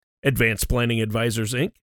Advanced Planning Advisors,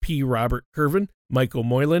 Inc., P. Robert Curvin, Michael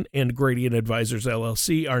Moylan, and Gradient Advisors,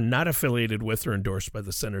 LLC are not affiliated with or endorsed by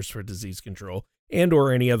the Centers for Disease Control and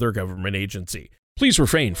or any other government agency. Please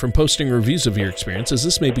refrain from posting reviews of your experience, as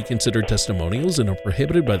this may be considered testimonials and are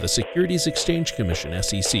prohibited by the Securities Exchange Commission,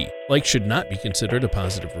 SEC. Like should not be considered a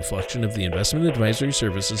positive reflection of the investment advisory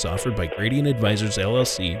services offered by Gradient Advisors,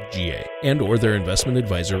 LLC, GA, and or their investment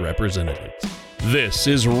advisor representatives. This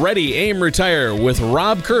is Ready, Aim, Retire with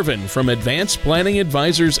Rob Curvin from Advanced Planning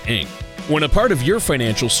Advisors, Inc. When a part of your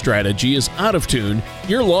financial strategy is out of tune,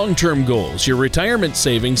 your long-term goals, your retirement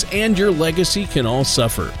savings, and your legacy can all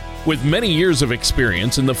suffer. With many years of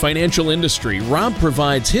experience in the financial industry, Rob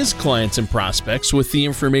provides his clients and prospects with the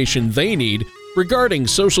information they need regarding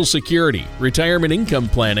Social Security, retirement income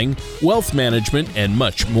planning, wealth management, and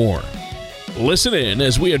much more. Listen in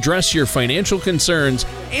as we address your financial concerns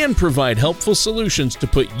and provide helpful solutions to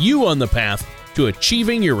put you on the path to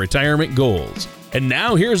achieving your retirement goals. And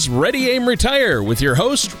now here's Ready, Aim, Retire with your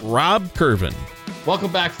host, Rob Curvin.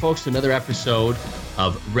 Welcome back, folks, to another episode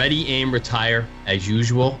of Ready, Aim, Retire. As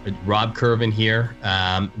usual, Rob Curvin here.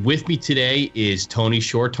 With me today is Tony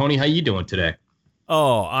Shore. Tony, how you doing today?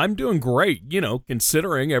 Oh, I'm doing great.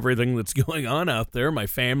 Considering everything that's going on out there, my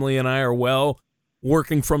family and I are well,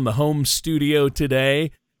 working from the home studio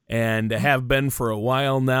today and have been for a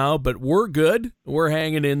while now, but we're good. We're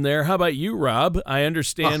hanging in there. How about you, Rob? I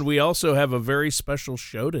understand we also have a very special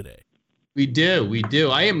show today. We do.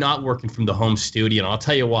 I am not working from the home studio, and I'll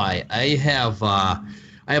tell you why. I have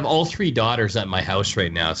all three daughters at my house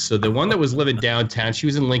right now. So the one that was living downtown, she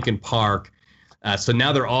was in Lincoln Park. So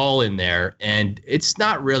now they're all in there, and it's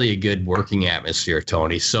not really a good working atmosphere,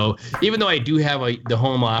 Tony. So even though I do have the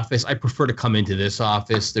home office, I prefer to come into this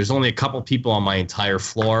office. There's only a couple people on my entire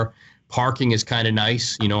floor. Parking is kind of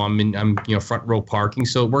nice. I'm front row parking,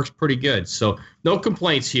 so it works pretty good. So no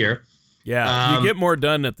complaints here. Yeah, you get more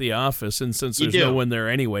done at the office, and since there's no one there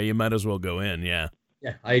anyway, you might as well go in. Yeah.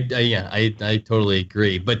 Yeah, I totally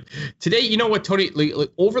agree. But today, you know what, Tony?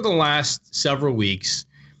 Over the last several weeks,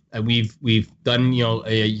 we've done,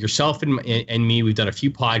 yourself and me, we've done a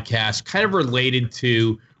few podcasts kind of related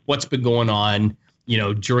to what's been going on,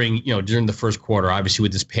 during the first quarter, obviously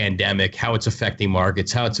with this pandemic, how it's affecting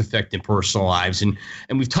markets, how it's affecting personal lives. And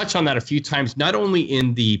we've touched on that a few times, not only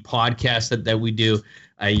in the podcast that we do.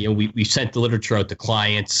 We sent the literature out to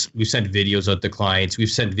clients. We've sent videos out to clients. We've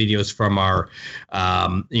sent videos from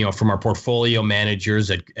our portfolio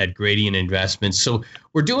managers at Gradient Investments. So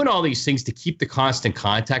we're doing all these things to keep the constant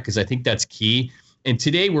contact, because I think that's key. And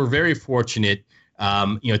today we're very fortunate,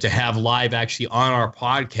 to have live actually on our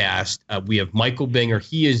podcast. We have Michael Binger.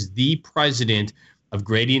 He is the president of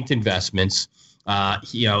Gradient Investments.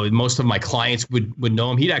 Most of my clients would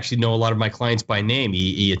know him. He'd actually know a lot of my clients by name.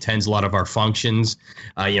 He attends a lot of our functions,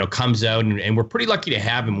 comes out, and we're pretty lucky to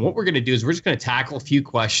have him. What we're going to do is we're just going to tackle a few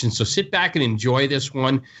questions. So sit back and enjoy this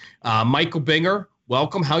one. Michael Binger,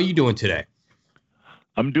 welcome. How are you doing today?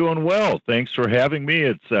 I'm doing well. Thanks for having me.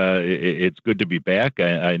 It's good to be back.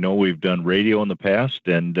 I know we've done radio in the past,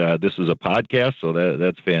 and this is a podcast, so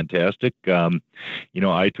that's fantastic.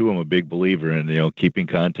 I too am a big believer in keeping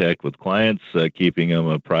contact with clients, keeping them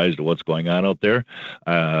apprised of what's going on out there.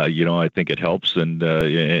 I think it helps and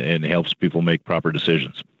helps people make proper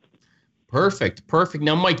decisions. Perfect.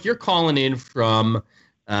 Now, Mike, you're calling in from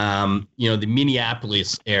the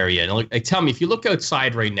Minneapolis area. And tell me, if you look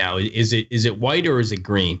outside right now, is it white or is it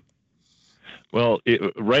green? Well,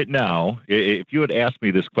 right now, if you had asked me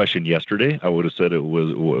this question yesterday, I would have said it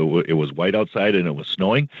was white outside and it was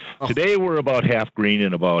snowing. Oh. Today we're about half green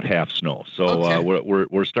and about half snow. So okay.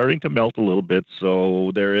 We're starting to melt a little bit.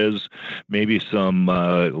 So there is maybe some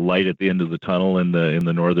light at the end of the tunnel in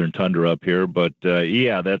the northern tundra up here. But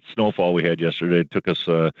that snowfall we had yesterday took us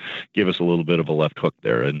give us a little bit of a left hook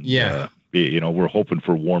there. And we're hoping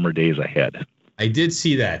for warmer days ahead. I did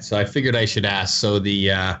see that, so I figured I should ask. So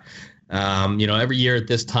the every year at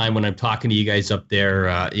this time when I'm talking to you guys up there,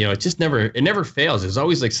 it never fails. There's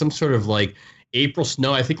always like some sort of like April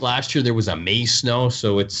snow. I think last year there was a May snow,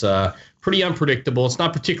 so it's pretty unpredictable. It's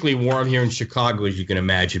not particularly warm here in Chicago, as you can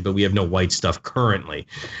imagine, but we have no white stuff currently.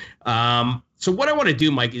 So what I want to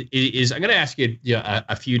do, Mike, is I'm going to ask you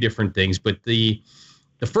a few different things, but the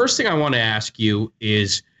first thing I want to ask you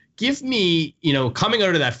is, give me, coming out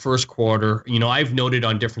of that first quarter, I've noted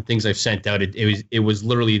on different things I've sent out, it was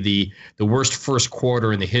literally the worst first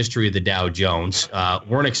quarter in the history of the Dow Jones.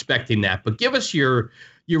 Weren't expecting that, but give us your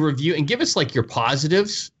review and give us like your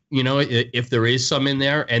positives, if there is some in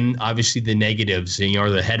there, and obviously the negatives,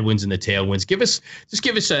 the headwinds and the tailwinds. Give us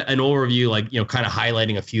an overview, like, kind of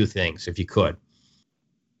highlighting a few things if you could.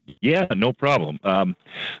 Yeah, no problem.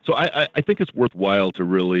 So I think it's worthwhile to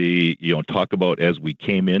really, talk about as we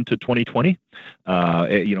came into 2020.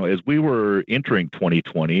 As we were entering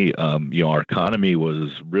 2020, our economy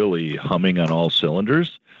was really humming on all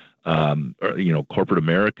cylinders. Corporate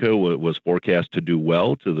America was forecast to do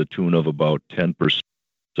well to the tune of about 10%,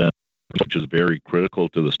 which is very critical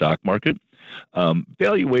to the stock market.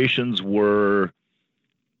 Valuations were,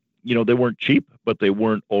 they weren't cheap, but they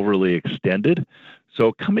weren't overly extended.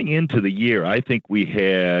 So coming into the year, I think we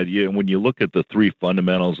had, when you look at the three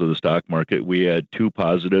fundamentals of the stock market, we had two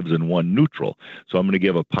positives and one neutral. So I'm going to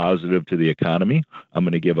give a positive to the economy. I'm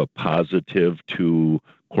going to give a positive to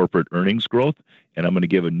corporate earnings growth, and I'm going to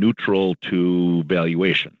give a neutral to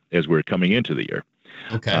valuation as we're coming into the year.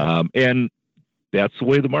 Okay. And that's the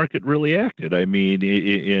way the market really acted. I mean,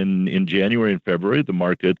 in January and February, the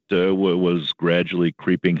market was gradually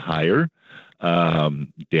creeping higher.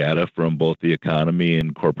 Data from both the economy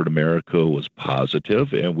and corporate America was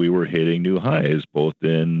positive, and we were hitting new highs both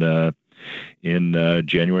in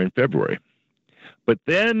January and February. But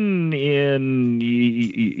then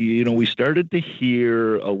we started to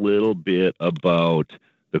hear a little bit about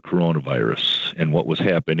the coronavirus and what was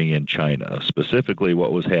happening in China, specifically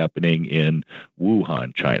what was happening in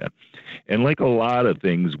Wuhan, China. And like a lot of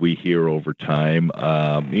things we hear over time,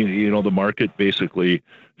 the market basically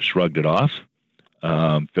shrugged it off,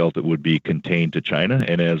 felt it would be contained to China.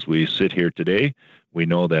 And as we sit here today, we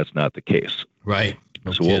know that's not the case. Right.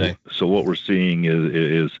 So what we're seeing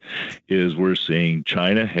is we're seeing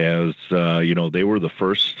China has, they were the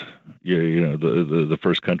first, the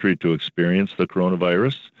first country to experience the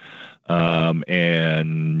coronavirus.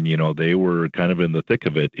 And they were kind of in the thick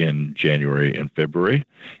of it in January and February.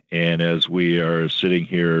 And as we are sitting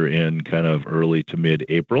here in kind of early to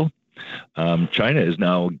mid-April, China is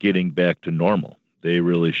now getting back to normal. They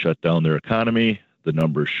really shut down their economy. The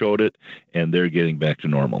numbers showed it, and they're getting back to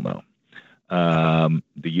normal now.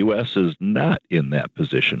 The U.S. is not in that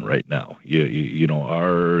position right now.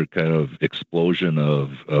 Our kind of explosion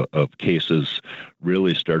of cases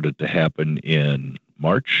really started to happen in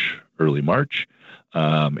early March,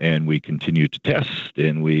 and we continue to test,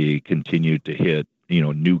 and we continue to hit,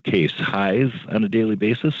 new case highs on a daily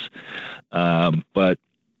basis. But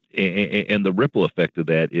the ripple effect of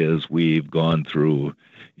that is we've gone through,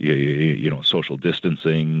 social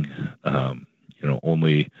distancing.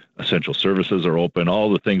 Only essential services are open,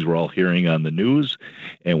 all the things we're all hearing on the news.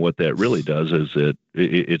 And what that really does is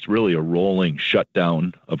it's really a rolling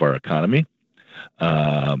shutdown of our economy.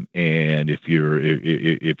 And if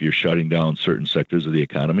you're shutting down certain sectors of the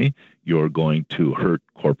economy, you're going to hurt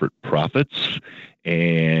corporate profits.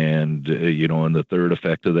 And, and the third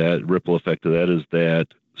effect of that, ripple effect of that, is that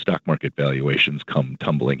stock market valuations come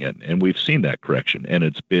tumbling in. And we've seen that correction, and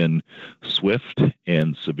it's been swift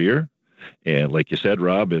and severe. And like you said,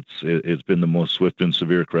 Rob, it's been the most swift and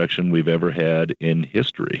severe correction we've ever had in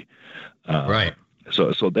history. Right.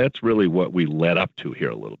 So that's really what we led up to here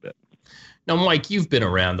a little bit. Now, Mike, you've been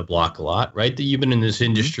around the block a lot, right? You've been in this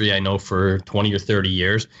industry, I know, for 20 or 30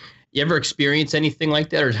 years. You ever experience anything like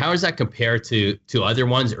that, or how does that compare to other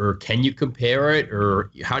ones, or can you compare it, or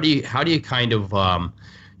how do you kind of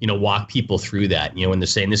walk people through that? When they're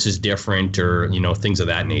saying this is different, or things of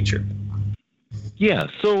that nature. Yeah,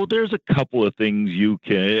 so there's a couple of things you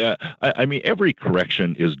can. I mean, every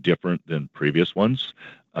correction is different than previous ones.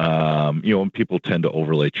 And people tend to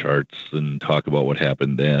overlay charts and talk about what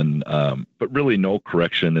happened then, but really no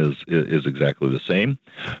correction is exactly the same.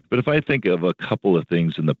 But if I think of a couple of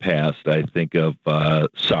things in the past, I think of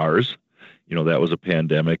SARS. That was a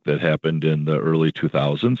pandemic that happened in the early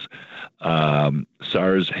 2000s.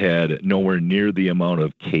 SARS had nowhere near the amount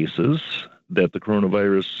of cases that the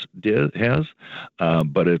coronavirus has,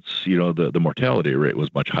 but it's, the mortality rate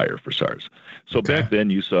was much higher for SARS. So Back then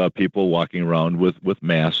you saw people walking around with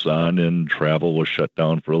masks on, and travel was shut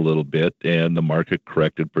down for a little bit, and the market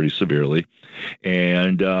corrected pretty severely,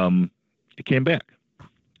 and it came back.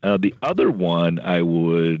 The other one I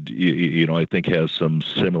would, I think has some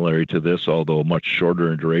similarity to this, although much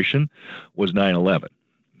shorter in duration, was 9/11.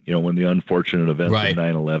 When the unfortunate events of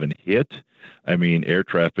 9/11 hit, I mean, air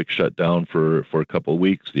traffic shut down for a couple of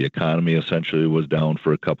weeks. The economy essentially was down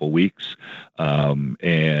for a couple of weeks, and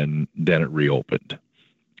then it reopened.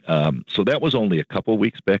 So that was only a couple of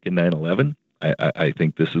weeks back in 9/11. I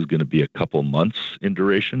think this is going to be a couple months in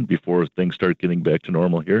duration before things start getting back to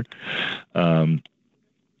normal here.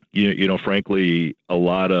 Frankly, a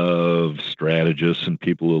lot of strategists and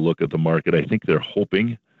people who look at the market, I think they're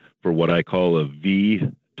hoping for what I call a V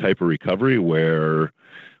type of recovery, where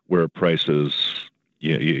prices,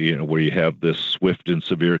 where you have this swift and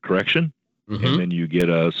severe correction, and then you get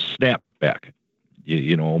a snapback,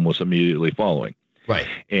 almost immediately following. Right.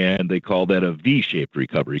 And they call that a V-shaped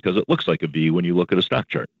recovery because it looks like a V when you look at a stock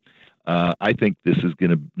chart. I think this is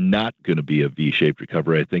not going to be a V-shaped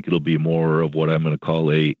recovery. I think it'll be more of what I'm going to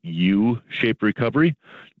call a U-shaped recovery,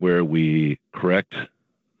 where we correct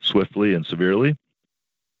swiftly and severely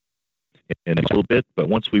and a little bit. But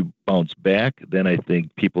once we bounce back, then I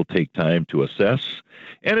think people take time to assess.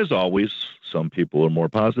 And as always, some people are more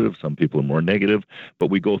positive, some people are more negative. But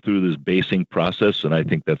we go through this basing process, and I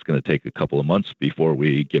think that's going to take a couple of months before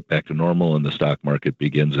we get back to normal and the stock market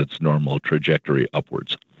begins its normal trajectory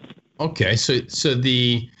upwards. Okay, so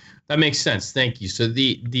that makes sense. Thank you. So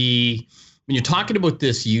the when you're talking about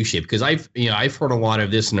this U shape, because I've heard a lot of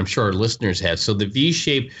this, and I'm sure our listeners have. So the V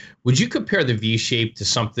shape, would you compare the V shape to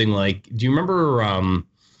something like? Do you remember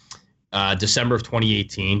December of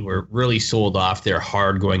 2018, where it really sold off there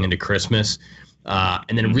hard going into Christmas,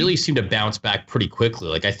 and then it really seemed to bounce back pretty quickly.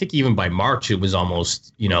 Like I think even by March it was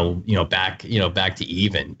almost back to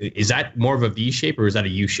even. Is that more of a V shape or is that a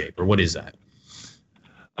U shape or what is that?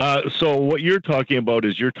 So what you're talking about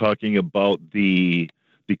is the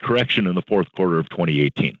correction in the fourth quarter of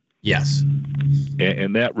 2018. Yes.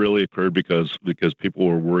 And that really occurred because people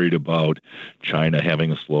were worried about China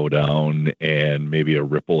having a slowdown and maybe a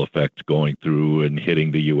ripple effect going through and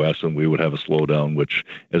hitting the U.S. and we would have a slowdown, which,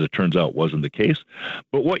 as it turns out, wasn't the case.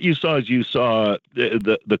 But what you saw is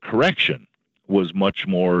the correction was much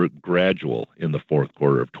more gradual in the fourth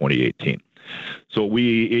quarter of 2018. So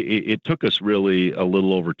it took us really a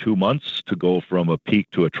little over 2 months to go from a peak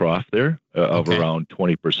to a trough there of around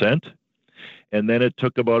 20%. And then it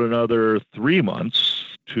took about another 3 months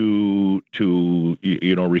to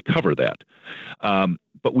recover that.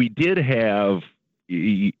 But we did have,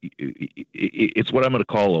 it's what I'm going to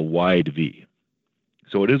call a wide V.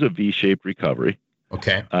 So it is a V-shaped recovery.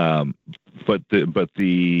 Okay. But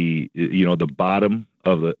the bottom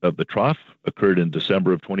of the trough occurred in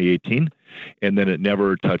December of 2018, and then it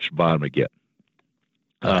never touched bottom again.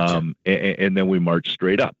 Gotcha. And then we marched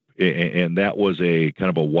straight up, and that was a kind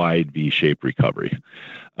of a wide V-shaped recovery.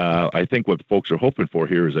 I think what folks are hoping for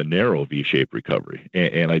here is a narrow V-shaped recovery,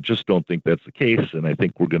 and I just don't think that's the case. And I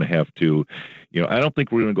think we're going to have to, I don't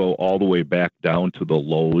think we're going to go all the way back down to the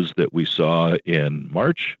lows that we saw in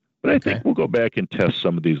March. But I think we'll go back and test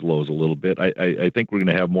some of these lows a little bit. I think we're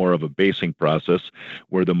going to have more of a basing process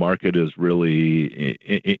where the market is really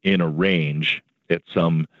in a range at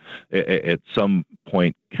some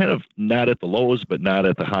point, kind of not at the lows, but not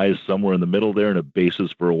at the highs, somewhere in the middle there, and a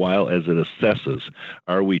basis for a while as it assesses,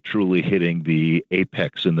 are we truly hitting the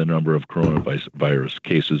apex in the number of coronavirus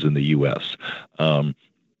cases in the U.S.?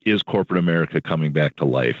 Is corporate America coming back to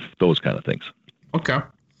life? Those kind of things. Okay.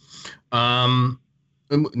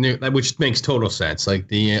 Which makes total sense. Like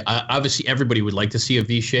obviously everybody would like to see a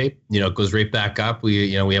V shape. It goes right back up.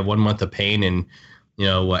 We have 1 month of pain and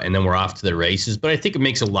and then we're off to the races. But I think it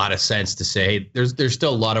makes a lot of sense to say there's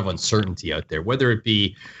still a lot of uncertainty out there, whether it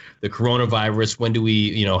be the coronavirus. When do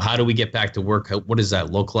we, how do we get back to work? What does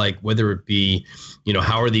that look like? Whether it be,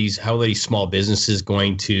 how are these small businesses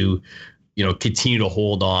going to, continue to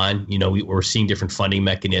hold on? We're seeing different funding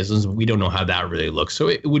mechanisms. We don't know how that really looks. So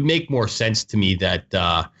it would make more sense to me that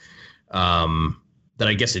that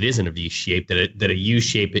I guess it isn't a V shape, that a U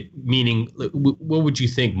shape. Meaning, what would you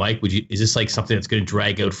think, Mike? Is this like something that's going to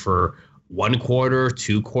drag out for 1 quarter,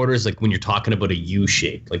 2 quarters? Like when you're talking about a U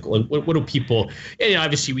shape, like what do people? And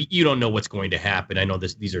obviously, you don't know what's going to happen. I know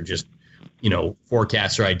these are just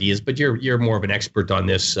forecasts or ideas, but you're more of an expert on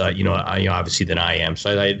this, obviously than I am.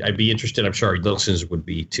 So I'd be interested. I'm sure our listeners would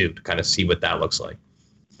be too, to kind of see what that looks like.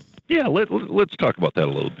 Yeah, let's talk about that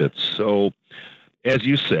a little bit. So, as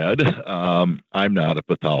you said, I'm not a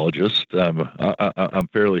pathologist. I'm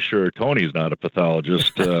fairly sure Tony's not a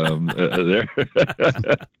pathologist there.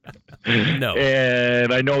 No.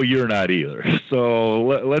 And I know you're not either. So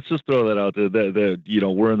let's just throw that out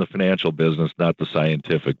there. We're in the financial business, not the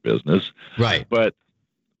scientific business. Right. But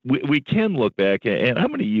we can look back, and I'm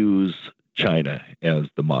going to use China as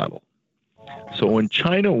the model. So when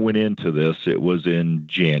China went into this, it was in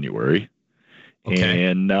January. Okay.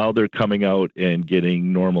 And now they're coming out and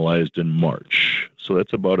getting normalized in March. So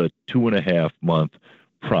that's about a 2.5 month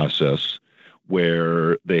process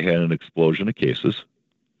where they had an explosion of cases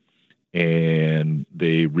and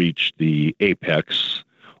they reached the apex,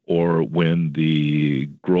 or when the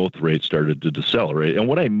growth rate started to decelerate. And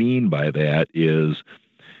what I mean by that is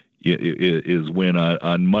when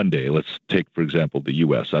on Monday, let's take, for example, the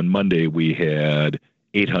U.S. On Monday, we had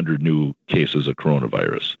 800 new cases of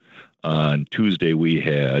coronavirus. On Tuesday, we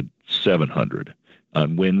had 700.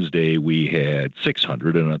 On Wednesday, we had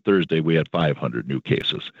 600, and on Thursday, we had 500 new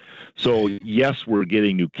cases. So, yes, we're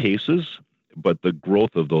getting new cases, but the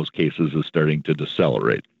growth of those cases is starting to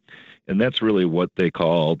decelerate. And that's really what they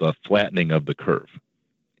call the flattening of the curve.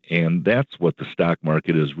 And that's what the stock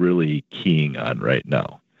market is really keying on right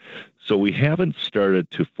now. So we haven't started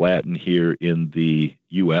to flatten here in the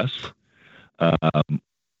U.S.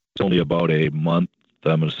 It's only about a month,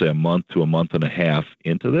 I'm going to say a month to a month and a half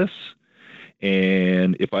into this.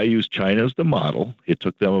 And if I use China as the model, it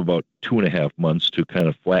took them about 2.5 months to kind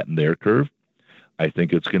of flatten their curve. I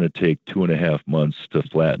think it's going to take 2.5 months to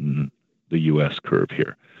flatten the U.S. curve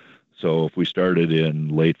here. So if we started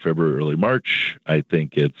in late February, early March, I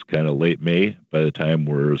think it's kind of late May by the time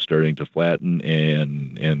we're starting to flatten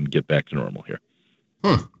and get back to normal here.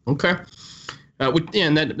 Okay.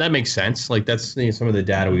 And that makes sense. Like that's some of the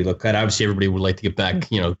data we look at. Obviously, everybody would like to get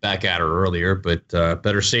back at her earlier, but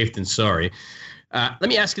better safe than sorry. Let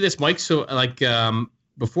me ask you this, Mike. So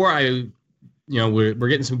before we're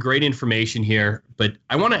getting some great information here, but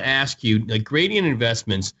I want to ask you, like Gradient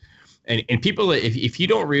Investments, and people, if you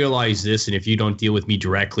don't realize this, and if you don't deal with me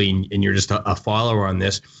directly, and you're just a follower on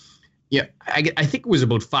this, I think it was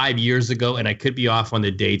about 5 years ago, and I could be off on the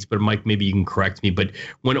dates, but Mike, maybe you can correct me. But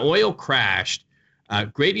when oil crashed,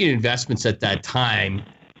 Gradient Investments at that time,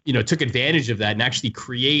 took advantage of that and actually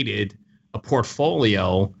created a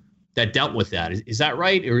portfolio that dealt with that. Is that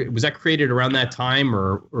right? Or was that created around that time,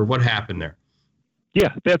 or what happened there?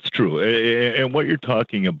 Yeah, that's true. And what you're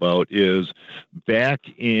talking about is back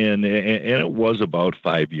in, and it was about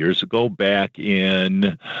 5 years ago, back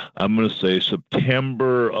in, I'm going to say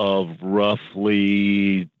September of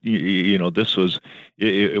roughly, this was,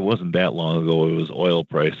 it wasn't that long ago. It was oil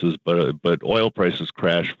prices, but oil prices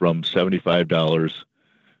crashed from $75,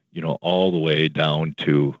 all the way down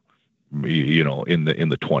to, in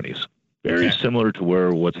the 20s. Very similar to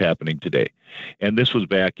what's happening today. And this was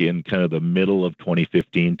back in kind of the middle of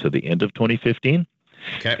 2015 to the end of 2015.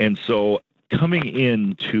 Okay. And so coming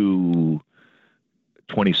into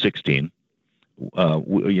 2016,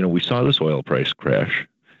 we saw this oil price crash,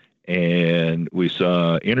 and we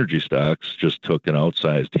saw energy stocks just took an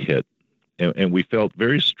outsized hit. And we felt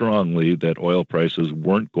very strongly that oil prices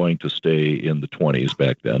weren't going to stay in the 20s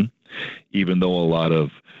back then, even though a lot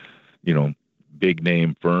of, big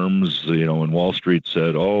name firms, in Wall Street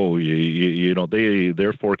said,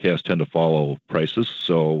 their forecasts tend to follow prices.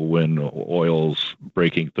 So when oil's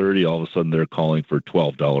breaking 30, all of a sudden they're calling for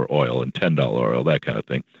 $12 oil and $10 oil, that kind of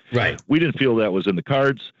thing. Right. We didn't feel that was in the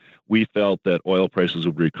cards. We felt that oil prices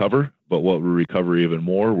would recover, but what would recover even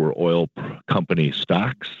more were oil company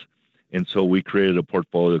stocks. And so we created a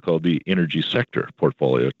portfolio called the energy sector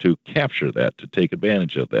portfolio to capture that, to take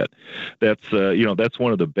advantage of that. That's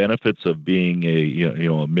one of the benefits of being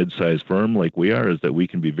a mid-sized firm like we are, is that we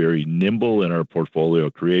can be very nimble in our portfolio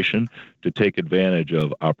creation to take advantage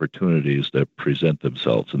of opportunities that present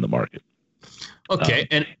themselves in the market. Okay,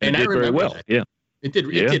 and I remember very well. That. Yeah. It did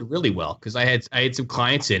really well, because I had some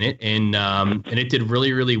clients in it, and it did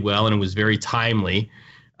really, really well, and it was very timely.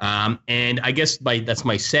 And I guess that's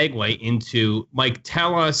my segue into, Mike,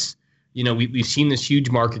 tell us, we've seen this huge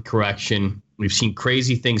market correction. We've seen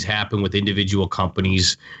crazy things happen with individual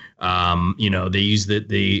companies. They use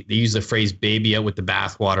the phrase "baby out with the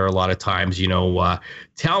bathwater" a lot of times.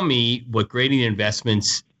 Tell me what Gradient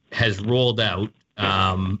Investments has rolled out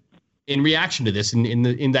in reaction to this,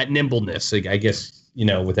 in that nimbleness, I guess,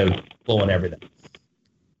 without blowing everything.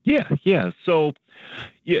 Yeah. So,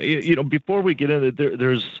 before we get into it,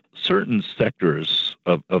 there's certain sectors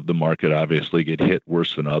of the market obviously get hit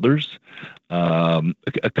worse than others.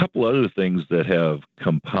 A couple other things that have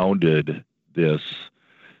compounded this,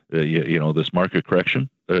 this market correction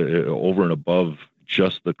over and above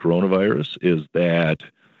just the coronavirus is that,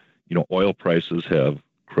 oil prices have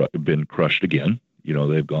been crushed again.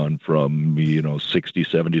 They've gone from, $60,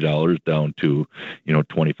 $70 down to,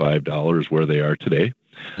 $25 where they are today.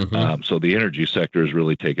 Mm-hmm. So the energy sector has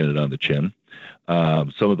really taken it on the chin.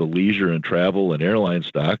 Some of the leisure and travel and airline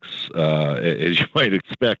stocks, as you might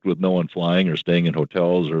expect, with no one flying or staying in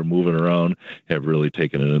hotels or moving around, have really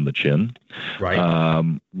taken it in the chin. Right.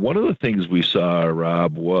 One of the things we saw,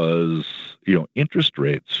 Rob, was, interest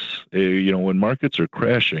rates. When markets are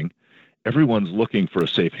crashing, everyone's looking for a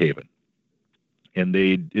safe haven. And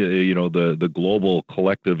the global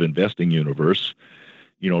collective investing universe,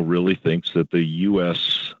 really thinks that the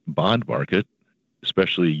U.S. bond market,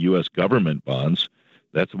 especially U.S. government bonds,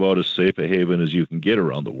 that's about as safe a haven as you can get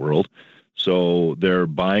around the world. So they're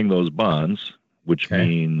buying those bonds, which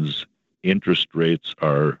means interest rates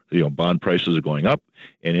are, bond prices are going up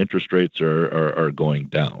and interest rates are going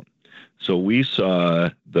down. So we saw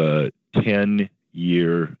the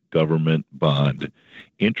 10-year government bond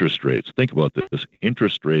interest rates. Think about this.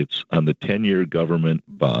 Interest rates on the 10-year government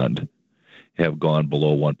bond have gone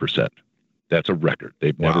below 1%. That's a record.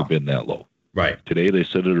 They've never been that low. Right. Today they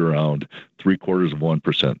sit at around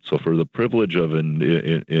 0.75%. So for the privilege of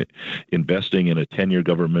investing in a 10-year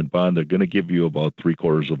government bond, they're going to give you about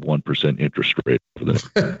 0.75% interest rate for the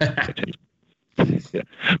next 10 years. Yeah.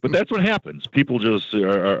 But that's what happens. People just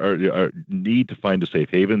need to find a safe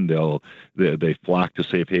haven. They flock to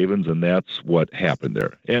safe havens, and that's what happened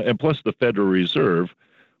there. And plus, the Federal Reserve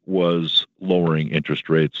was lowering interest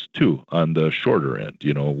rates too on the shorter end.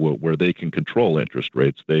 Where they can control interest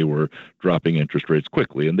rates, they were dropping interest rates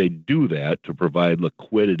quickly, and they do that to provide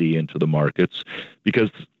liquidity into the markets, because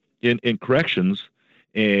in corrections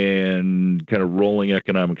and kind of rolling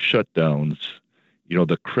economic shutdowns,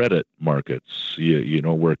 the credit markets,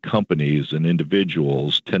 where companies and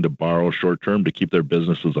individuals tend to borrow short term to keep their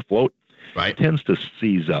businesses afloat, right, tends to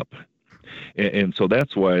seize up. And so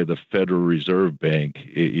that's why the Federal Reserve Bank,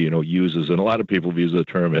 uses, and a lot of people use the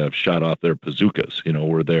term, have shot off their bazookas,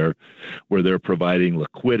 where they're providing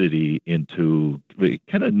liquidity into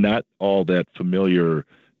kind of not all that familiar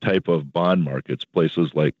type of bond markets,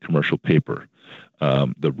 places like commercial paper,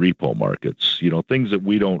 the repo markets, things that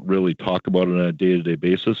we don't really talk about on a day-to-day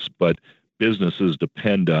basis, but businesses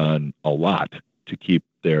depend on a lot to keep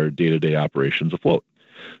their day-to-day operations afloat.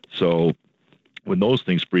 So when those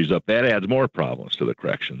things freeze up, that adds more problems to the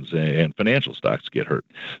corrections, and financial stocks get hurt.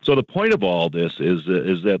 So the point of all this is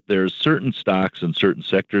that there's certain stocks and certain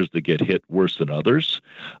sectors that get hit worse than others,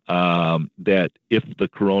 that if the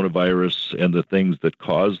coronavirus and the things that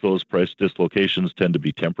cause those price dislocations tend to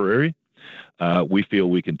be temporary, we feel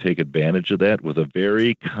we can take advantage of that with a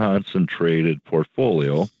very concentrated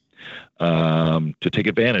portfolio to take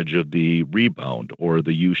advantage of the rebound or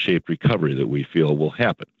the U-shaped recovery that we feel will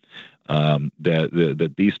happen.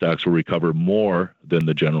 That these stocks will recover more than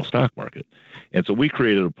the general stock market. And so we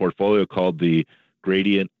created a portfolio called the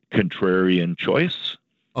Gradient Contrarian Choice.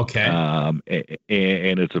 Okay. And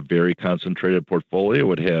it's a very concentrated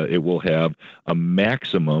portfolio. It will have a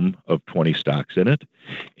maximum of 20 stocks in it.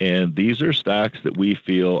 And these are stocks that we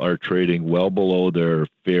feel are trading well below their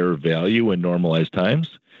fair value in normalized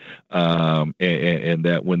times. And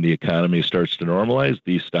that when the economy starts to normalize,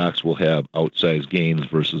 these stocks will have outsized gains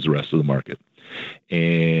versus the rest of the market.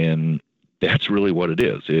 And that's really what it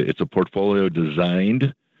is. It's a portfolio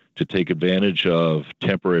designed to take advantage of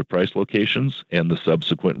temporary price locations and the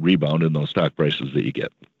subsequent rebound in those stock prices that you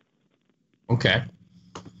get. Okay.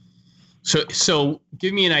 So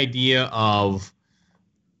give me an idea of,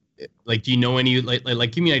 like, do you know any,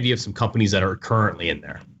 like give me an idea of some companies that are currently in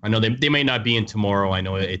there? I know they may not be in tomorrow. I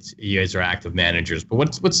know you guys are active managers, but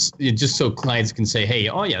what's just so clients can say, hey,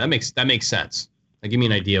 oh yeah, that makes sense. Like, give me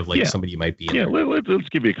an idea of somebody you might be in. Yeah, let's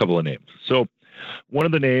give you a couple of names. So one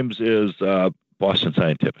of the names is Boston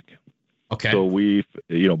Scientific. Okay. So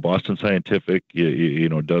Boston Scientific,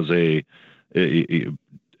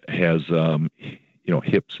 has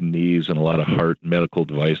hips, knees, and a lot of heart medical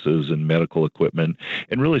devices and medical equipment,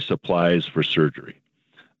 and really supplies for surgery.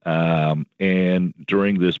 And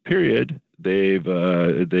during this period, they've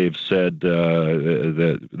said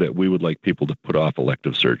that we would like people to put off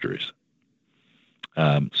elective surgeries.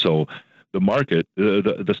 So the market,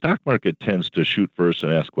 the stock market tends to shoot first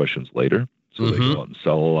and ask questions later. So they go out and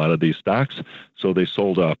sell a lot of these stocks. So they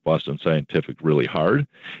sold off Boston Scientific really hard.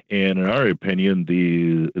 And in our opinion,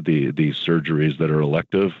 the surgeries that are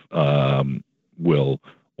elective will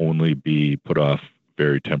only be put off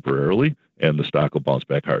very temporarily, and the stock will bounce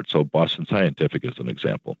back hard. So Boston Scientific is an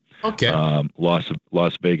example. Okay.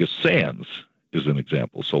 Las Vegas Sands is an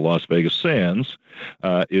example. So Las Vegas Sands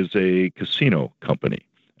is a casino company.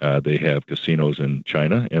 They have casinos in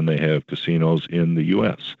China, and they have casinos in the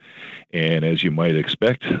U.S. And as you might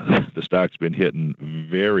expect, the stock's been hitting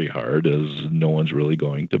very hard, as no one's really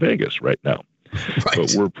going to Vegas right now. Right.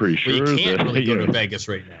 But we're pretty sure you can't really go to Vegas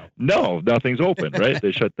right now. No, nothing's open, right?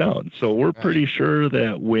 They shut down. So we're pretty sure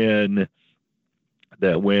that when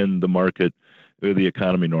the market, the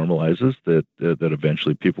economy normalizes, that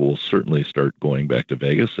eventually people will certainly start going back to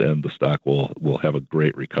Vegas, and the stock will have a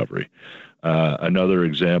great recovery. Another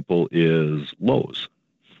example is Lowe's.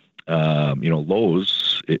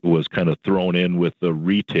 Lowe's, it was kind of thrown in with the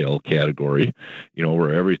retail category,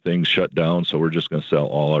 where everything's shut down. So we're just going to sell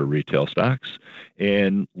all our retail stocks.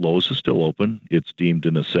 And Lowe's is still open. It's deemed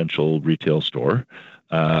an essential retail store.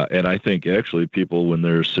 And I think actually people, when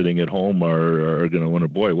they're sitting at home, are going to wonder,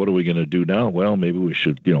 boy, what are we going to do now? Well, maybe we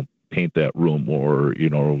should, paint that room or,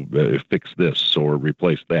 fix this or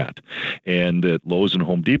replace that. And that Lowe's and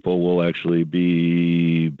Home Depot will actually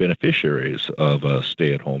be beneficiaries of a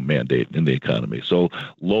stay-at-home mandate in the economy. So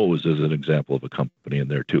Lowe's is an example of a company in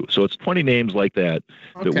there too. So it's 20 names like that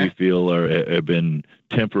that we feel have been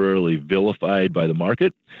temporarily vilified by the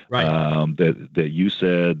market. Right. That you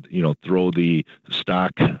said, throw the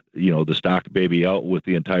stock, the stock baby out with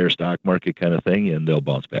the entire stock market kind of thing, and they'll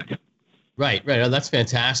bounce back. Right. Oh, that's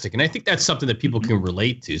fantastic, and I think that's something that people can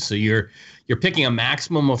relate to. So you're picking a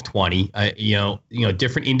maximum of 20,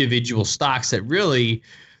 different individual stocks that really,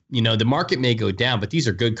 the market may go down, but these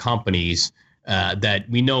are good companies that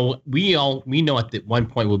we know at the one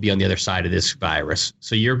point we'll be on the other side of this virus.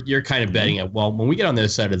 So you're kind of betting at, well, when we get on the other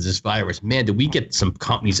side of this virus, man, do we get some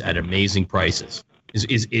companies at amazing prices?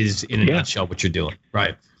 Is in a nutshell what you're doing,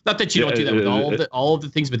 right? Not that you don't do that with all of the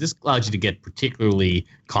things, but this allows you to get particularly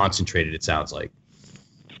concentrated, it sounds like.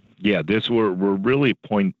 Yeah, we're really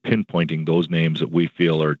pinpointing those names that we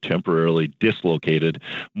feel are temporarily dislocated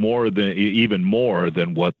even more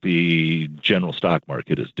than what the general stock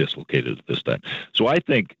market is dislocated at this time. So I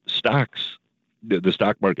think stocks, the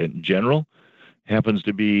stock market in general, happens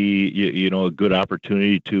to be a good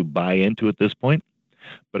opportunity to buy into at this point.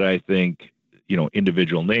 But I think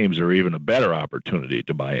individual names are even a better opportunity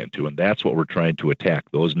to buy into, and that's what we're trying to attack,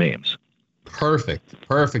 those names. Perfect.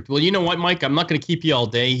 Well, you know what, Mike? I'm not going to keep you all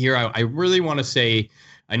day here. I really want to say,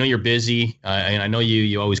 I know you're busy, and I know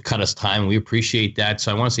you always cut us time, and we appreciate that. So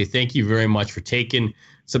I want to say thank you very much for taking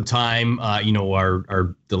some time.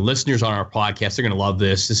 The listeners on our podcast, they're going to love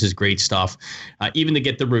this. This is great stuff. Even to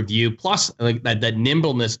get the review, plus like that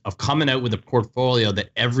nimbleness of coming out with a portfolio that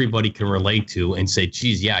everybody can relate to and say,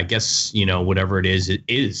 geez, yeah, I guess, whatever it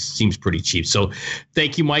is seems pretty cheap. So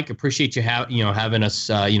thank you, Mike. Appreciate you having us,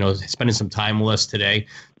 spending some time with us today.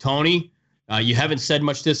 Tony, you haven't said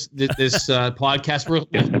much this podcast.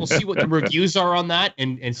 We'll see what the reviews are on that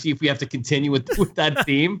and see if we have to continue with that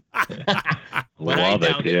theme. Love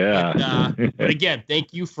it. Yeah. But again,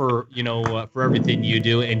 thank you for everything you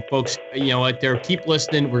do. And folks, out there, keep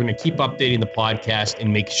listening. We're going to keep updating the podcast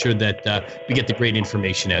and make sure that we get the great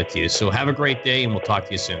information out to you. So have a great day, and we'll talk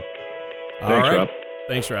to you soon. Thanks, Rob.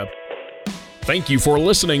 Thanks, Rob. Thank you for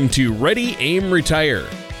listening to Ready, Aim, Retire.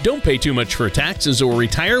 Don't pay too much for taxes or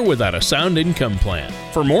retire without a sound income plan.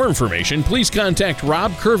 For more information, please contact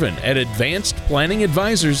Rob Curvin at Advanced Planning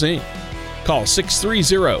Advisors, Inc. Call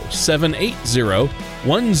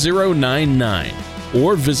 630-780-1099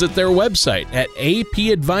 or visit their website at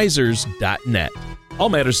apadvisors.net. All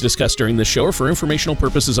matters discussed during this show are for informational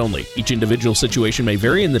purposes only. Each individual situation may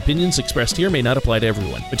vary, and the opinions expressed here may not apply to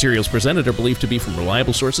everyone. Materials presented are believed to be from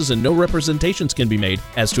reliable sources, and no representations can be made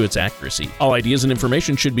as to its accuracy. All ideas and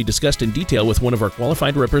information should be discussed in detail with one of our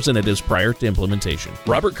qualified representatives prior to implementation.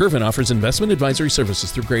 Robert Curvin offers investment advisory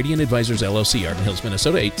services through Gradient Advisors, LLC, Arden Hills,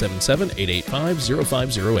 Minnesota,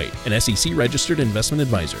 877-885-0508, an SEC-registered investment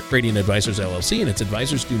advisor. Gradient Advisors, LLC, and its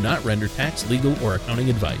advisors do not render tax, legal, or accounting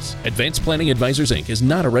advice. Advanced Planning Advisors, Inc. is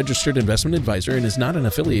not a registered investment advisor and is not an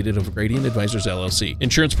affiliated of Gradient Advisors, LLC.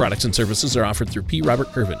 Insurance products and services are offered through P. Robert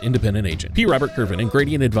Curvin, independent agent. P. Robert Curvin and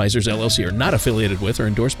Gradient Advisors, LLC are not affiliated with or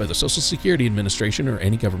endorsed by the Social Security Administration or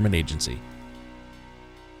any government agency.